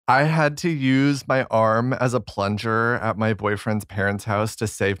I had to use my arm as a plunger at my boyfriend's parents' house to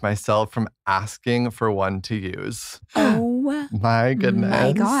save myself from asking for one to use. Oh my goodness.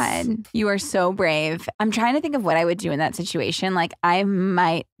 My God. You are so brave. I'm trying to think of what I would do in that situation. Like, I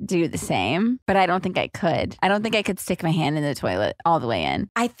might do the same, but I don't think I could. I don't think I could stick my hand in the toilet all the way in.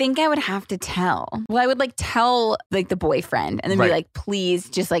 I think I would have to tell. Well, I would like tell like the boyfriend and then be like, please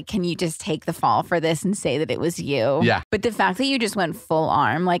just like, can you just take the fall for this and say that it was you? Yeah. But the fact that you just went full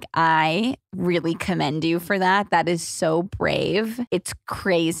arm, like I really commend you for that. That is so brave. It's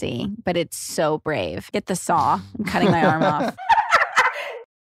crazy, but it's so brave. Get the saw. I'm cutting my arm off.